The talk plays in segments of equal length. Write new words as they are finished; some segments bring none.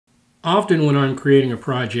Often when I'm creating a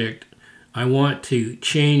project, I want to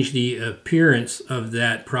change the appearance of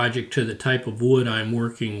that project to the type of wood I'm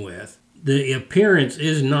working with. The appearance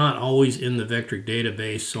is not always in the Vectric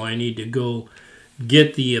database, so I need to go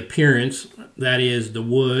get the appearance, that is the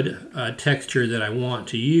wood texture that I want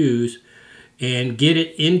to use, and get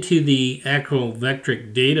it into the actual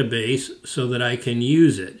Vectric database so that I can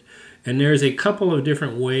use it. And there's a couple of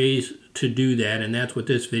different ways to do that, and that's what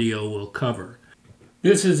this video will cover.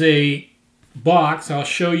 This is a box, I'll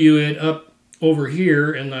show you it up over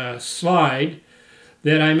here in the slide,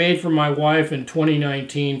 that I made for my wife in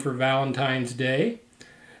 2019 for Valentine's Day.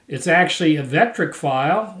 It's actually a Vectric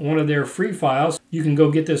file, one of their free files. You can go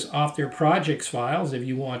get this off their projects files if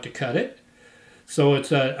you want to cut it. So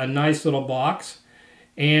it's a nice little box.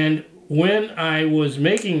 And when I was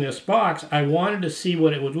making this box, I wanted to see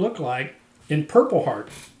what it would look like in Purple Heart.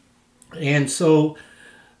 And so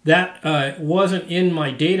that wasn't in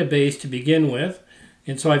my database to begin with.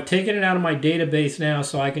 And so I've taken it out of my database now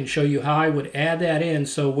so I can show you how I would add that in.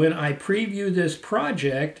 So when I preview this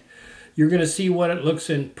project, you're going to see what it looks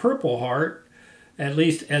in Purple Heart, at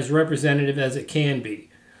least as representative as it can be.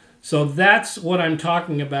 So that's what I'm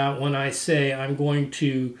talking about when I say I'm going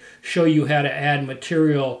to show you how to add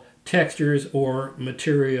material textures or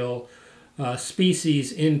material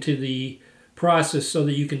species into the process so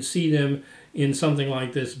that you can see them in something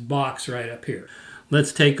like this box right up here.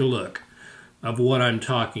 Let's take a look of what I'm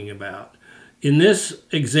talking about. In this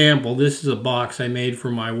example, this is a box I made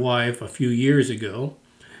for my wife a few years ago,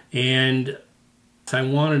 and I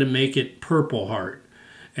wanted to make it Purple Heart.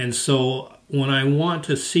 And so when I want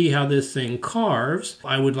to see how this thing carves,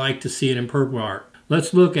 I would like to see it in Purple Heart.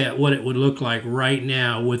 Let's look at what it would look like right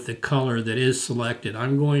now with the color that is selected.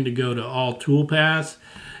 I'm going to go to All Toolpaths,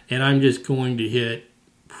 and I'm just going to hit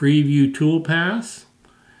Preview Toolpaths.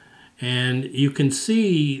 And you can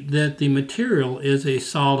see that the material is a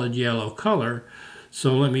solid yellow color.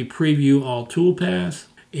 So let me preview All Toolpaths.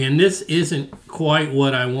 And this isn't quite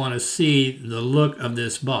what I want to see the look of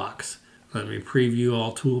this box. Let me preview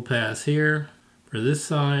All Toolpaths here for this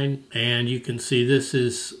side. And you can see this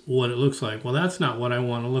is what it looks like. Well, that's not what I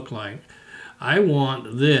want to look like. I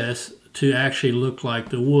want this to actually look like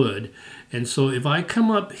the wood. And so if I come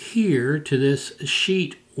up here to this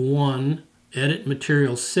Sheet 1, Edit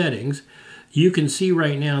Material Settings, you can see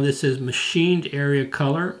right now this says Machined Area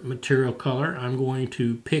Color, Material Color. I'm going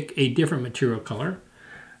to pick a different material color.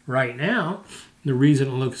 Right now, the reason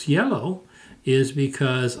it looks yellow is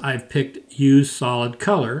because I've picked Use Solid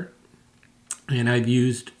Color, and I've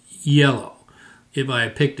used yellow. If I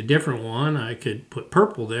picked a different one, I could put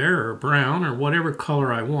purple there, or brown, or whatever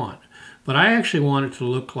color I want. But I actually want it to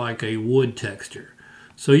look like a wood texture.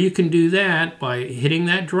 So you can do that by hitting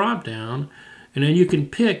that drop down, and then you can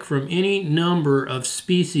pick from any number of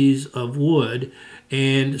species of wood,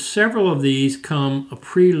 and several of these come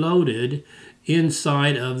preloaded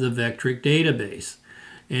inside of the Vectric database.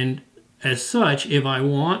 And as such, if I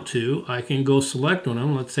want to, I can go select one of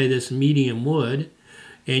them, let's say this medium wood,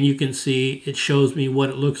 and you can see it shows me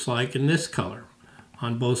what it looks like in this color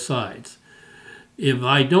on both sides. If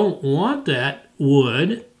I don't want that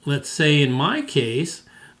wood, let's say in my case,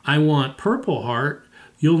 I want Purple Heart,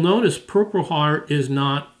 you'll notice Purple Heart is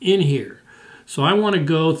not in here. So I want to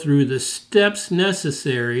go through the steps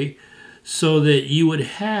necessary so that you would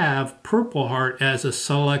have Purple Heart as a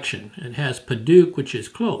selection. It has Paduke, which is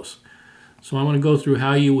close. So I want to go through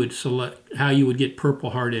how you would select, how you would get Purple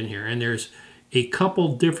Heart in here. And there's a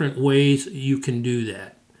couple different ways you can do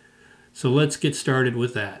that. So let's get started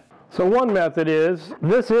with that. So one method is,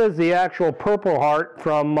 this is the actual Purple Heart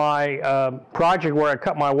from my project where I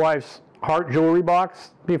cut my wife's heart jewelry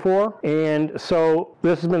box before. And so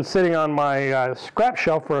this has been sitting on my scrap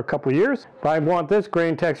shelf for a couple of years. If I want this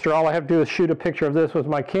grain texture, all I have to do is shoot a picture of this with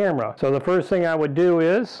my camera. So the first thing I would do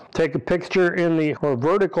is take a picture in the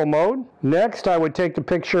vertical mode. Next, I would take the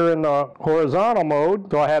picture in the horizontal mode.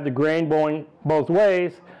 So I have the grain going both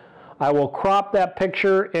ways. I will crop that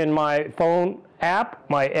picture in my phone app,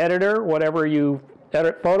 my editor, whatever you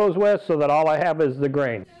edit photos with, so that all I have is the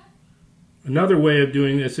grain. Another way of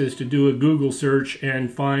doing this is to do a Google search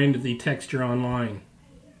and find the texture online.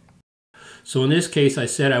 So in this case, I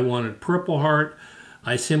said I wanted Purple Heart.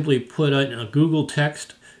 I simply put in a Google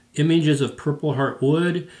text images of Purple Heart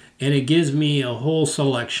wood, and it gives me a whole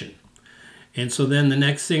selection. And so then the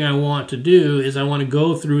next thing I want to do is I want to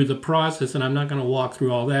go through the process, and I'm not going to walk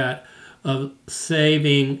through all that, of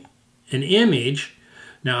saving an image.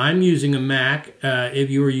 Now I'm using a Mac. If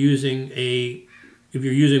you're using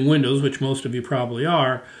Windows, which most of you probably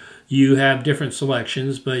are, you have different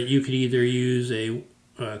selections, but you could either use a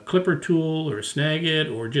a clipper tool or snag it,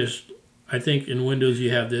 or just, I think in Windows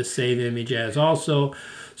you have this save image as also.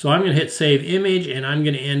 So I'm going to hit save image, and I'm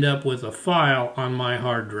going to end up with a file on my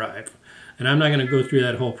hard drive. And I'm not going to go through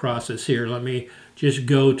that whole process here. Let me just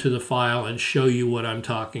go to the file and show you what I'm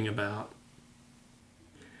talking about.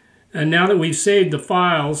 And now that we've saved the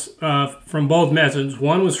files from both methods,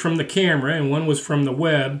 one was from the camera and one was from the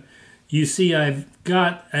web, you see I've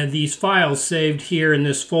got these files saved here in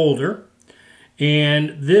this folder.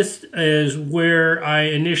 And this is where I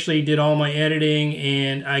initially did all my editing,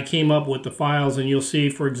 and I came up with the files. And you'll see,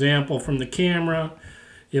 for example, from the camera,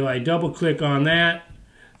 if I double click on that,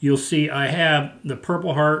 you'll see I have the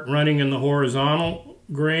Purple Heart running in the horizontal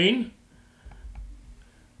grain.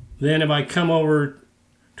 Then if I come over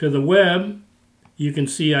to the web, you can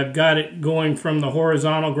see I've got it going from the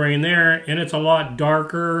horizontal grain there, and it's a lot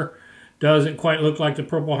darker. Doesn't quite look like the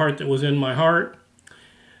Purple Heart that was in my heart.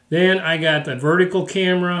 Then I got the vertical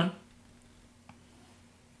camera,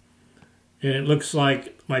 and it looks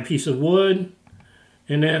like my piece of wood.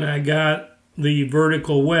 And then I got the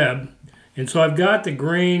vertical web. And so I've got the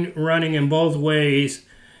grain running in both ways,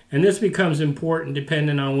 and this becomes important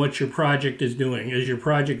depending on what your project is doing. Is your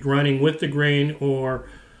project running with the grain or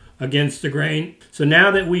against the grain? So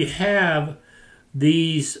now that we have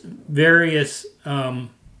these various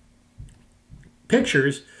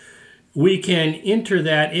pictures, we can enter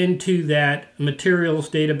that into that materials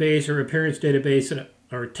database or appearance database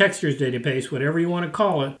or textures database, whatever you want to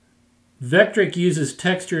call it. Vectric uses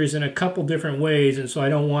textures in a couple different ways, and so I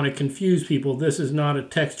don't want to confuse people. This is not a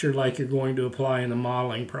texture like you're going to apply in the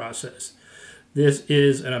modeling process. This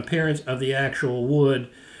is an appearance of the actual wood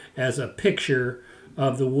as a picture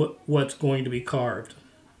of the what's going to be carved.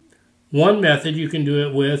 One method you can do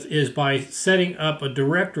it with is by setting up a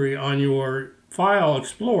directory on your File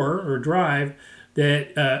Explorer or drive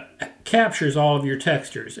that captures all of your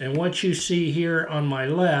textures. And what you see here on my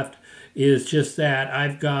left is just that.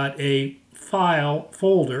 I've got a file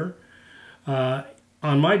folder on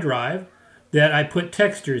my drive that I put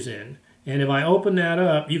textures in. And if I open that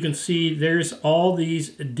up, you can see there's all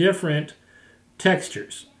these different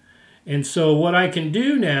textures. And so what I can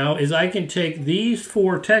do now is I can take these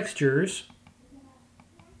 4 textures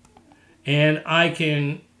and I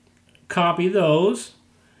can copy those,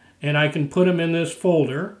 and I can put them in this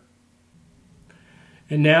folder,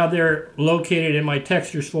 and now they're located in my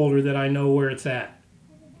textures folder that I know where it's at.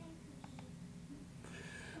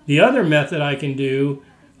 The other method I can do,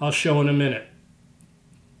 I'll show in a minute.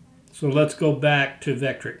 So let's go back to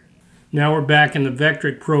Vectric. Now we're back in the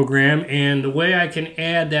Vectric program, and the way I can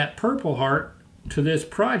add that Purple Heart to this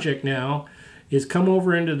project now is come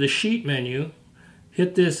over into the sheet menu,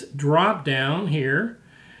 hit this drop down here,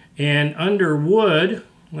 and under wood,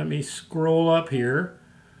 let me scroll up here.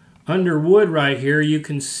 Under wood right here, you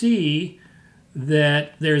can see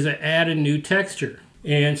that there's an add a new texture.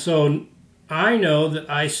 And so I know that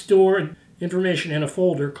I stored information in a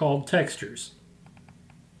folder called textures.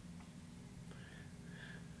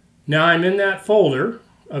 Now I'm in that folder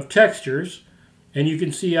of textures, and you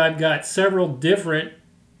can see I've got several different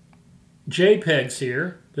JPEGs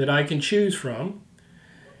here that I can choose from.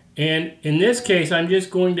 And in this case, I'm just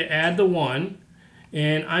going to add the one,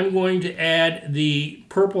 and I'm going to add the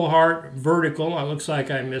Purple Heart vertical. It looks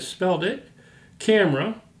like I misspelled it.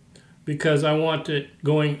 Camera, because I want it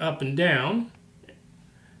going up and down.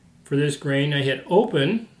 For this grain, I hit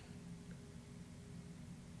open,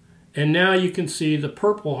 and now you can see the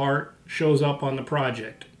Purple Heart shows up on the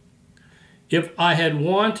project. If I had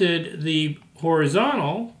wanted the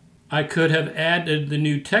horizontal, I could have added the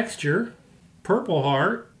new texture, Purple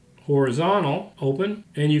Heart, horizontal, open,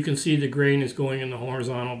 and you can see the grain is going in the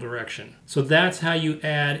horizontal direction. So that's how you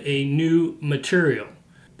add a new material.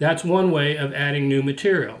 That's one way of adding new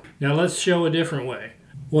material. Now let's show a different way.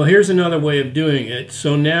 Well, here's another way of doing it.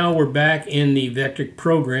 So now we're back in the Vectric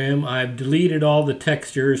program. I've deleted all the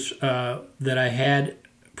textures that I had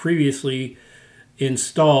previously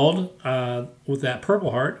installed with that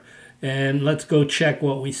Purple Heart. And let's go check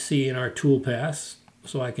what we see in our toolpaths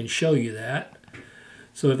so I can show you that.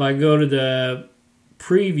 So if I go to the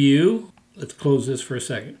preview, let's close this for a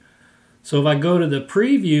second. So if I go to the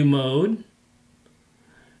preview mode,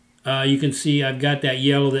 you can see I've got that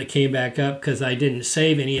yellow that came back up because I didn't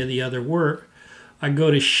save any of the other work. I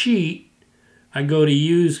go to sheet, I go to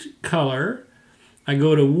use color, I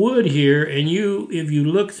go to wood here, and if you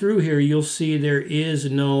look through here, you'll see there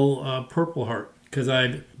is no Purple Heart because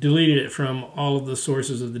I've deleted it from all of the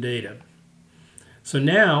sources of the data. So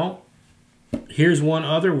now, here's one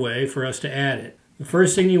other way for us to add it. The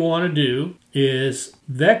first thing you want to do is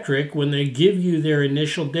Vectric, when they give you their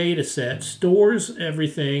initial data set, stores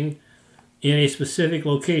everything in a specific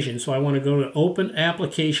location. So I want to go to Open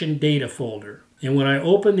Application Data folder. And when I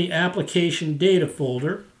open the Application Data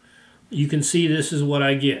folder, you can see this is what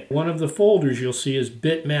I get. One of the folders you'll see is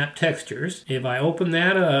Bitmap Textures. If I open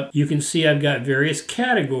that up, you can see I've got various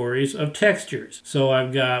categories of textures. So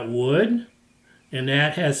I've got wood, and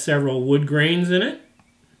that has several wood grains in it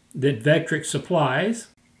that Vectric supplies,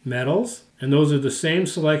 metals, and those are the same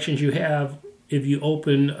selections you have if you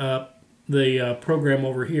open up the program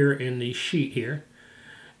over here in the sheet here.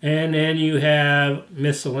 And then you have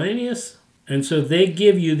miscellaneous, and so they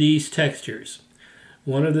give you these textures.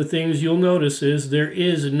 One of the things you'll notice is there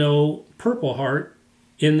is no purple heart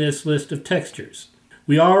in this list of textures.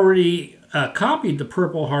 We already copied the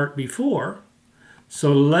purple heart before,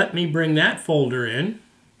 so let me bring that folder in.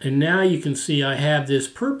 And now you can see I have this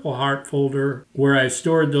purple heart folder where I've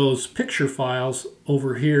stored those picture files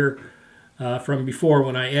over here from before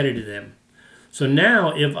when I edited them. So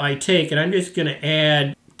now if I take, and I'm just going to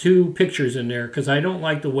add 2 pictures in there because I don't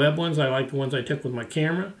like the web ones, I like the ones I took with my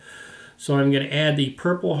camera. So I'm going to add the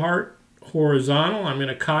purple heart horizontal. I'm going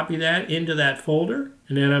to copy that into that folder.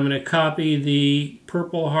 And then I'm going to copy the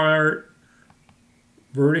purple heart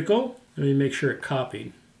vertical. Let me make sure it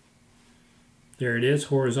copied. There it is,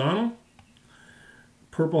 horizontal.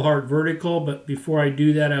 Purple heart vertical, but before I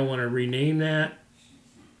do that, I want to rename that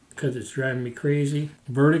because it's driving me crazy.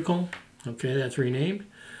 Vertical, okay, that's renamed.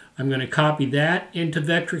 I'm going to copy that into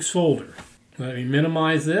Vectric's folder. Let me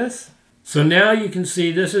minimize this. So now you can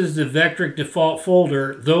see this is the Vectric default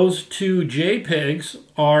folder. Those 2 JPEGs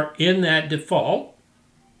are in that default.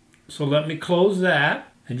 So let me close that.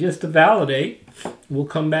 And just to validate, we'll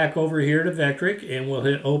come back over here to Vectric and we'll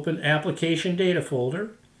hit Open Application Data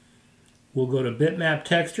folder. We'll go to Bitmap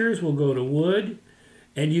Textures, we'll go to Wood,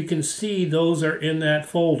 and you can see those are in that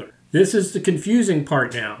folder. This is the confusing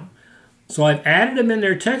part now. So I've added them in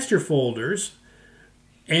their texture folders,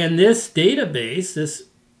 and this database, this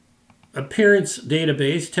appearance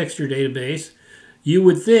database, texture database, you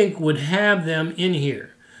would think would have them in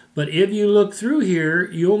here. But if you look through here,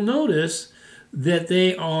 you'll notice that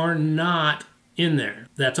they are not in there.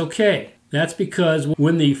 That's okay. That's because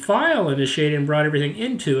when the file initiated and brought everything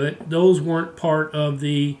into it, those weren't part of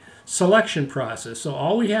the selection process. So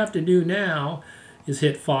all we have to do now is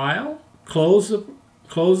hit File, close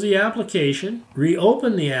the application,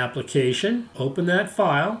 reopen the application, open that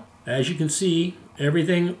file. As you can see,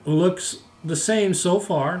 everything looks the same so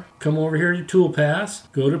far. Come over here to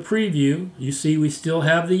Toolpaths, go to Preview. You see we still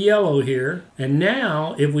have the yellow here. And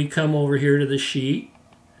now if we come over here to the sheet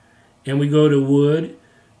and we go to Wood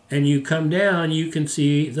and you come down, you can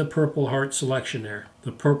see the purple heart selection there.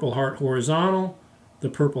 The purple heart horizontal, the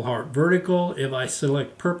purple heart vertical. If I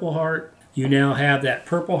select purple heart, you now have that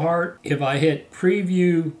purple heart. If I hit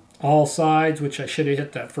Preview all sides, which I should have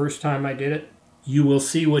hit that first time I did it, you will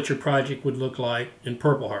see what your project would look like in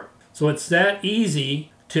purple heart. So it's that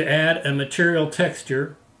easy to add a material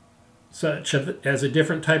texture such as a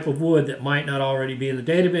different type of wood that might not already be in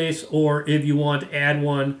the database, or if you want to add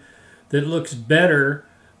one that looks better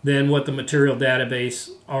than what the material database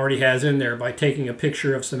already has in there by taking a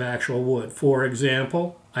picture of some actual wood. For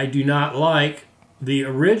example, I do not like the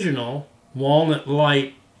original walnut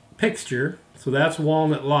light picture, so that's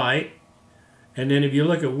walnut light. And then if you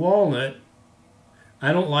look at walnut,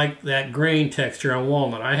 I don't like that grain texture on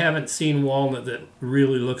walnut. I haven't seen walnut that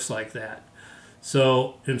really looks like that.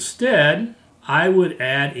 So instead, I would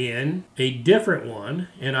add in a different one,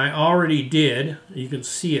 and I already did. You can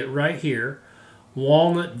see it right here.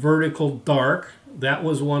 Walnut vertical dark. That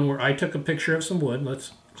was one where I took a picture of some wood.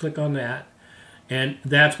 Let's click on that. And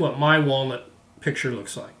that's what my walnut picture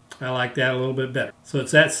looks like. I like that a little bit better. So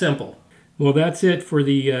it's that simple. Well, that's it for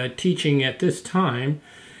the teaching at this time.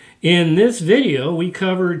 In this video, we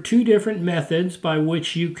covered 2 different methods by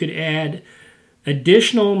which you could add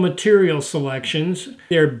additional material selections.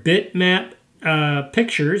 They're bitmap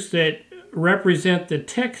pictures that represent the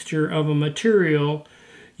texture of a material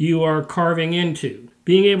you are carving into.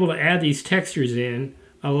 Being able to add these textures in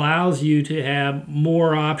allows you to have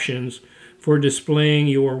more options for displaying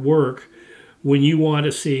your work when you want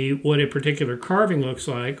to see what a particular carving looks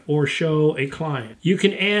like or show a client. You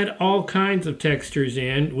can add all kinds of textures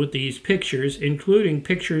in with these pictures, including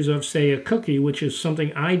pictures of, say, a cookie, which is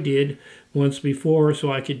something I did once before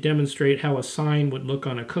so I could demonstrate how a sign would look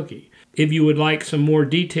on a cookie. If you would like some more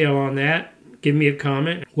detail on that, give me a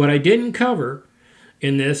comment. What I didn't cover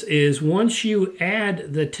in this is once you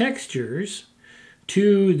add the textures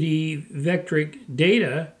to the Vectric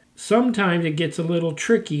data, sometimes it gets a little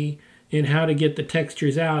tricky and how to get the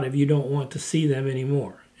textures out if you don't want to see them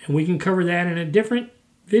anymore. And we can cover that in a different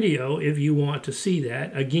video if you want to see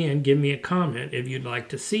that. Again, give me a comment if you'd like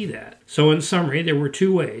to see that. So in summary, there were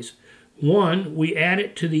two ways. One, we add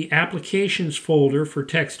it to the applications folder for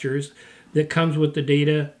textures that comes with the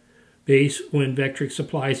database when Vectric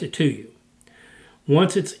supplies it to you.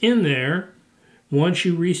 Once it's in there, once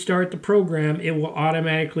you restart the program, it will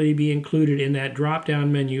automatically be included in that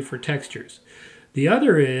drop-down menu for textures. The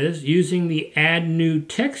other is using the Add New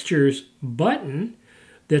Textures button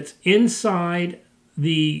that's inside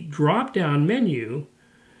the drop-down menu,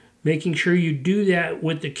 making sure you do that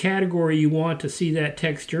with the category you want to see that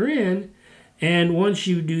texture in. And once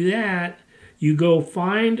you do that, you go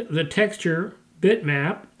find the texture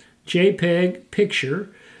bitmap, JPEG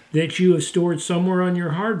picture that you have stored somewhere on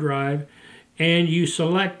your hard drive, and you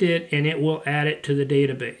select it and it will add it to the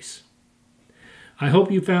database. I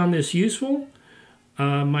hope you found this useful.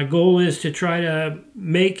 My goal is to try to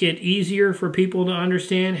make it easier for people to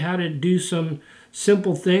understand how to do some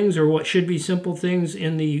simple things, or what should be simple things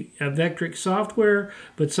in the Vectric software,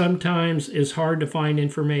 but sometimes is hard to find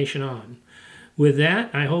information on. With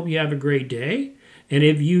that, I hope you have a great day. And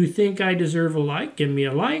if you think I deserve a like, give me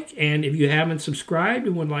a like. And if you haven't subscribed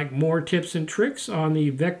and would like more tips and tricks on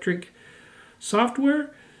the Vectric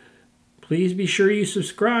software, please be sure you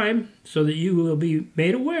subscribe so that you will be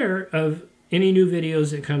made aware of any new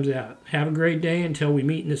videos that comes out. Have a great day until we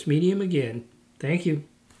meet in this medium again. Thank you.